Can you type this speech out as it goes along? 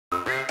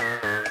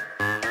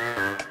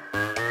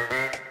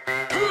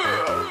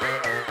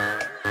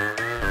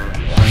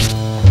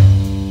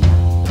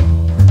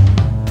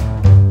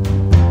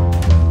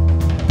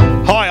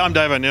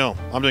Dave O'Neill.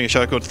 I'm doing a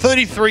show called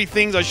 33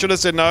 Things I Should Have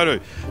Said No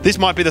To. This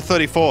might be the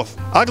 34th.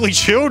 Ugly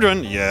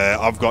children? Yeah,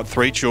 I've got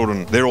 3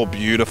 children. They're all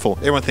beautiful.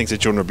 Everyone thinks their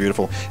children are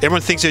beautiful.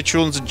 Everyone thinks their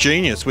children's a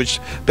genius, which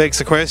begs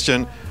the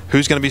question,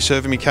 who's going to be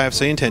serving me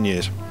KFC in 10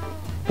 years?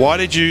 Why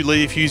did you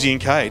leave Husey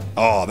and Kate?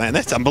 Oh man,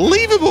 that's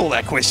unbelievable.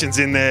 That question's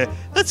in there.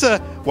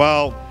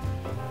 Well,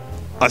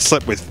 I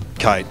slept with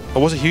Kate.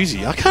 Or was it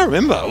Husey? I can't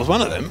remember. It was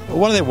one of them. Or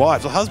one of their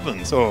wives or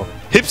husbands. Or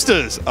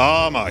hipsters.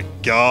 Oh my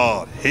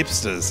God,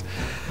 hipsters.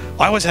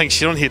 I always hang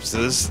shit on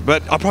hipsters,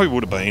 but I probably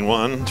would have been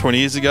one 20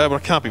 years ago, but I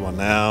can't be one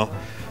now.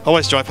 I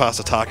always drive past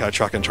a taco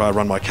truck and try to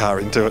run my car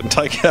into it and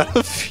take out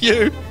a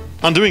few.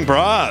 Undoing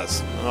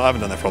bras. I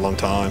haven't done that for a long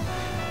time.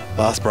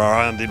 Last bra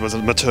I undid was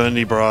a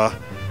maternity bra.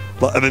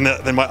 And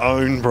then my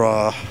own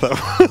bra. That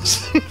was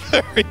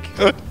very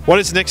good. What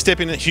is the next step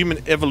in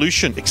human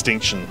evolution?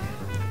 Extinction.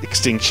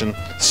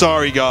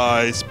 Sorry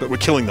guys, but we're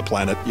killing the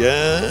planet.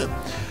 Yeah.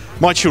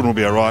 My children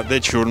will be alright. Their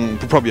children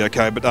will probably be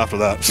okay, but after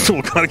that, it's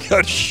all going to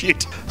go to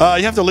shit.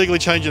 You have to legally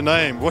change your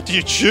name. What do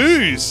you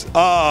choose?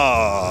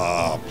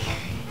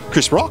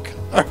 Chris Rock?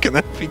 I reckon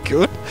that'd be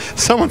good.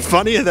 Someone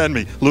funnier than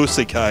me. Louis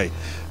C.K.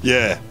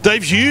 Yeah.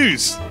 Dave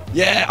Hughes.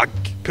 Yeah.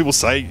 People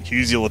say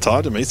Husey all the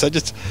time to me, so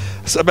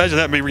imagine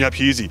that, me ring up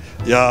Husey.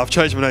 Yeah, I've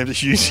changed my name to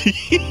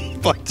Husey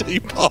by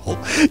default.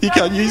 You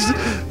can't use it.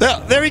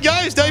 There he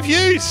goes, Dave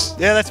Hughes.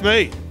 Yeah, that's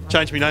me.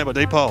 Changed my name by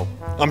default.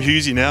 I'm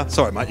Husey now.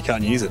 Sorry, mate, you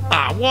can't use it.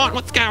 What?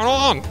 What's going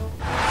on?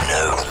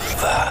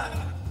 Nova.